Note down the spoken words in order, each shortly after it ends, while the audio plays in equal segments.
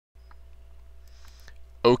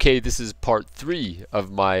Okay, this is part 3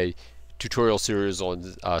 of my tutorial series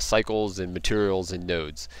on cycles and materials and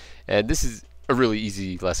nodes. And this is a really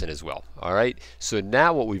easy lesson as well. Alright, so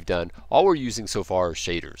now what we've done, all we're using so far are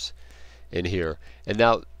shaders in here. And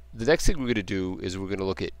now the next thing we're going to do is we're going to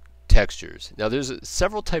look at textures. Now there's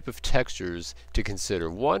several type of textures to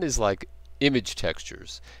consider. One is like image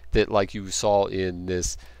textures that like you saw in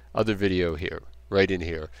this other video here, right in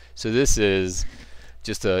here. So this is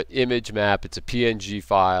just an image map. It's a PNG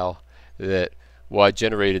file that, well, I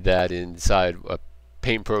generated that inside a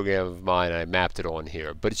paint program of mine. I mapped it on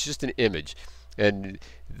here, but it's just an image, and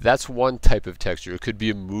that's one type of texture. It could be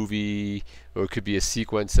a movie, or it could be a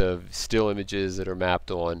sequence of still images that are mapped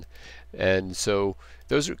on, and so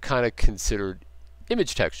those are kind of considered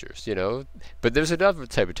image textures, you know. But there's another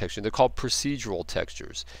type of texture. They're called procedural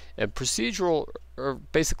textures, and procedural are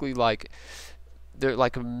basically like, they're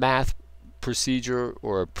like a math procedure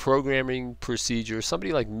or a programming procedure.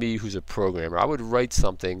 Somebody like me who's a programmer, I would write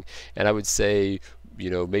something and I would say, you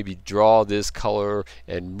know, maybe draw this color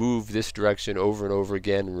and move this direction over and over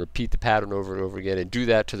again and repeat the pattern over and over again and do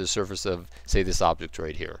that to the surface of, say, this object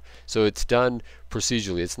right here. So it's done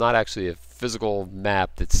procedurally. It's not actually a physical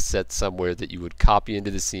map that's set somewhere that you would copy into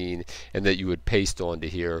the scene and that you would paste onto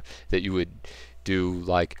here, that you would do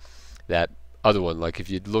like that other one. Like if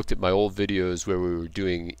you'd looked at my old videos where we were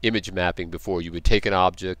doing image mapping before, you would take an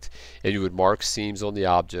object and you would mark seams on the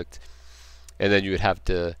object, and then you would have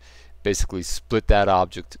to basically split that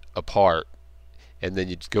object apart, and then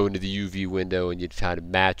you'd go into the UV window and you'd kind of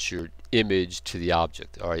match your image to the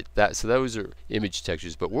object. Alright, so those are image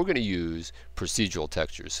textures, but we're going to use procedural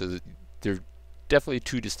textures, so that they're definitely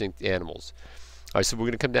two distinct animals. Alright, so we're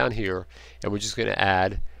going to come down here and we're just going to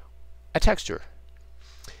add a texture.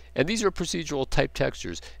 And these are procedural type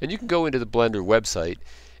textures, and you can go into the Blender website,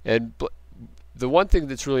 and the one thing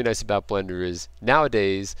that's really nice about Blender is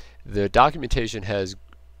nowadays the documentation has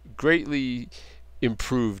greatly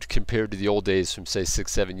improved compared to the old days from, say,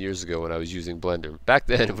 6-7 years ago when I was using Blender. Back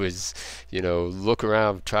then it was, you know, look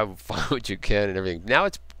around, try to find what you can and everything. Now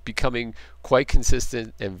it's becoming quite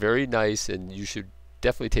consistent and very nice, and you should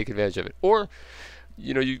definitely take advantage of it. Or,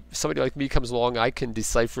 you know, somebody like me comes along, I can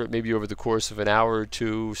decipher it maybe over the course of an hour or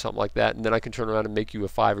two, something like that, and then I can turn around and make you a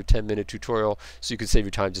 5 or 10 minute tutorial, so you can save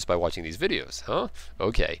your time just by watching these videos. Huh?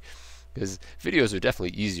 Okay. Because videos are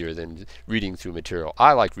definitely easier than reading through material.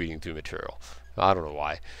 I like reading through material. I don't know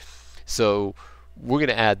why. So we're going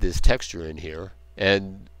to add this texture in here,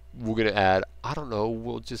 and we're going to add, I don't know,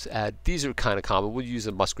 we'll just add, these are kind of common. We'll use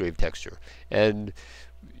a Musgrave texture. And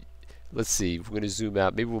let's see, we're going to zoom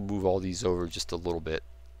out. Maybe we'll move all these over just a little bit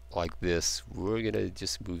like this. We're going to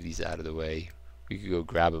just move these out of the way. We could go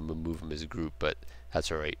grab them and move them as a group, but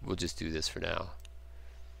that's alright. We'll just do this for now.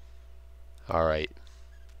 Alright.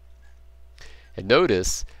 And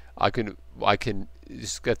notice I can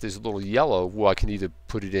just got this little yellow. Well, I can either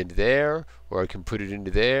put it into there, or I can put it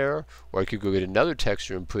into there, or I could go get another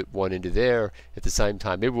texture and put one into there at the same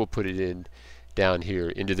time. Maybe we'll put it in down here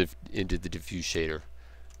into the diffuse shader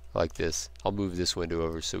like this. I'll move this window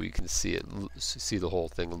over so we can see the whole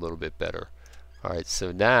thing a little bit better. Alright,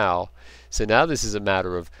 so now this is a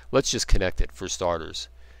matter of, let's just connect it for starters.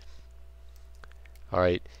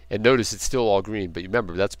 Alright, and notice it's still all green, but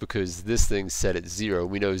remember that's because this thing's set at 0.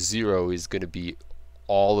 We know 0 is going to be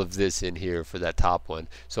all of this in here for that top one.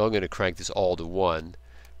 So I'm going to crank this all to 1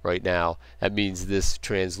 right now. That means this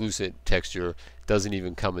translucent texture doesn't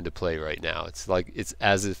even come into play right now. It's like it's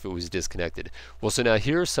as if it was disconnected. Well, so now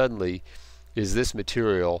here suddenly is this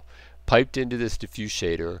material piped into this diffuse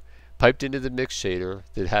shader, piped into the mix shader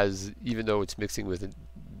that has, even though it's mixing with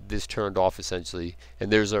this turned off essentially,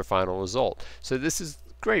 and there's our final result. So this is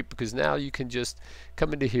great because now you can just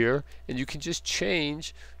come into here and you can just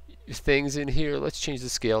change things in here. Let's change the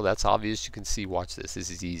scale. That's obvious. You can see, watch this. This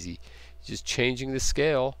is easy. Just changing the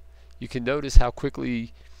scale, you can notice how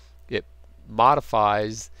quickly it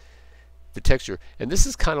modifies the texture. And this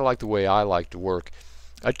is kind of like the way I like to work.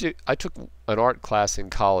 I took an art class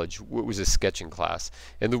in college. It was a sketching class,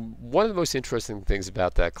 and one of the most interesting things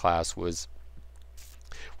about that class was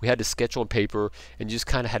we had to sketch on paper, and you just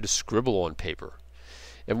kind of had to scribble on paper.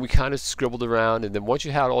 And we kind of scribbled around, and then once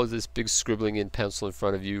you had all of this big scribbling in pencil in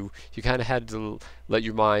front of you, you kind of had to let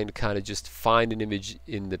your mind kind of just find an image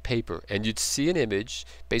in the paper. And you'd see an image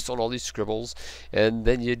based on all these scribbles, and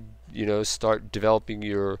then you'd, you know, start developing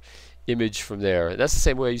your image from there. And that's the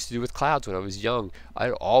same way I used to do with clouds when I was young.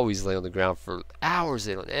 I'd always lay on the ground for hours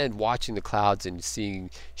on end watching the clouds and seeing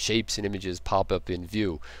shapes and images pop up in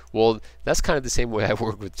view. Well, that's kind of the same way I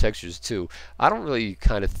work with textures too. I don't really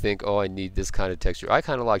kind of think, oh, I need this kind of texture. I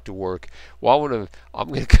kind of like to work, well, I'm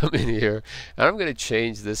going to come in here and I'm going to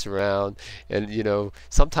change this around, and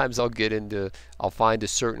sometimes I'll find a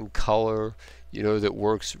certain color that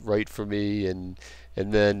works right for me, and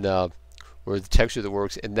then or the texture that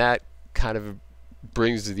works, and that kind of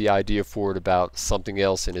brings the idea forward about something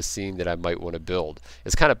else in a scene that I might want to build.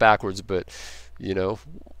 It's kind of backwards, but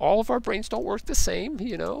all of our brains don't work the same.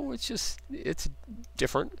 It's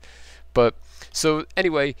different. But so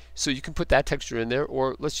anyway, so you can put that texture in there,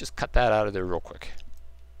 or let's just cut that out of there real quick.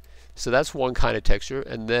 So that's one kind of texture,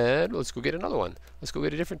 and then let's go get another one. Let's go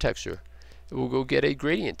get a different texture. We'll go get a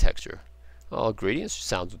gradient texture. Oh, gradients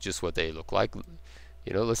sounds just what they look like.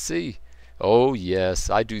 Let's see. Oh yes,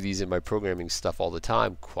 I do these in my programming stuff all the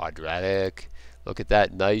time. Quadratic. Look at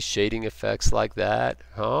that, nice shading effects like that,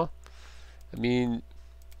 huh? I mean,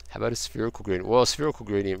 how about a spherical gradient? Well, a spherical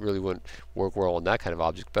gradient really wouldn't work well on that kind of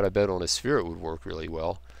object, but I bet on a sphere it would work really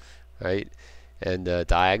well, right? And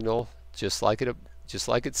diagonal, just like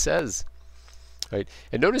it says, right?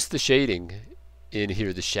 And notice the shading in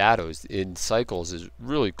here, the shadows in cycles is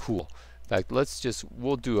really cool. In fact,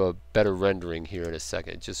 we'll do a better rendering here in a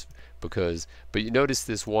second, just because. But you notice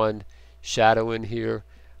this one shadow in here.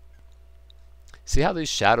 See how these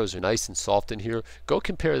shadows are nice and soft in here? Go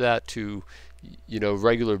compare that to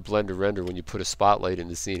regular Blender render when you put a spotlight in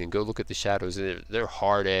the scene, and go look at the shadows. They're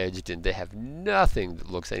hard edged and they have nothing that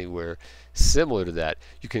looks anywhere similar to that.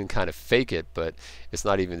 You can kind of fake it, but it's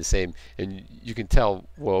not even the same. And you can tell,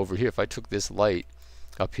 well, over here, if I took this light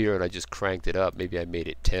up here and I just cranked it up, maybe I made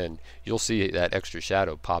it 10, you'll see that extra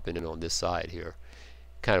shadow popping in on this side here.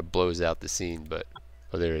 Kind of blows out the scene, but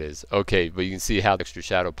oh, there it is. Okay, but you can see how the extra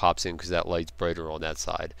shadow pops in because that light's brighter on that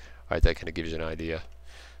side. Alright, that kind of gives you an idea.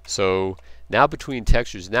 So now between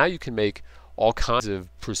textures, now you can make all kinds of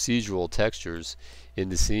procedural textures in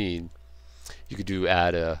the scene. You could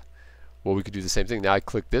we could do the same thing. Now I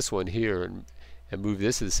click this one here and move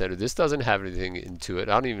this to the center. This doesn't have anything into it.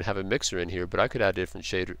 I don't even have a mixer in here, but I could add different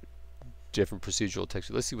procedural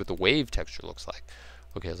texture. Let's see what the wave texture looks like.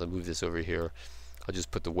 Okay, as I move this over here, I'll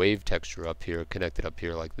just put the wave texture up here, connect it up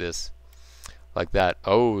here like this, like that.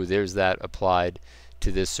 Oh, there's that applied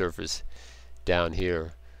to this surface down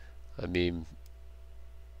here. I mean,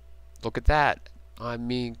 look at that. I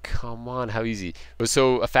mean, come on, how easy.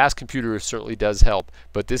 So a fast computer certainly does help,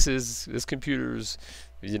 but this computer's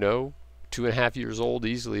 2.5 years old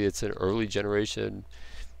easily. It's an early generation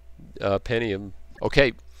Pentium.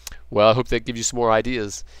 Okay, well, I hope that gives you some more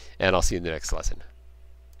ideas, and I'll see you in the next lesson.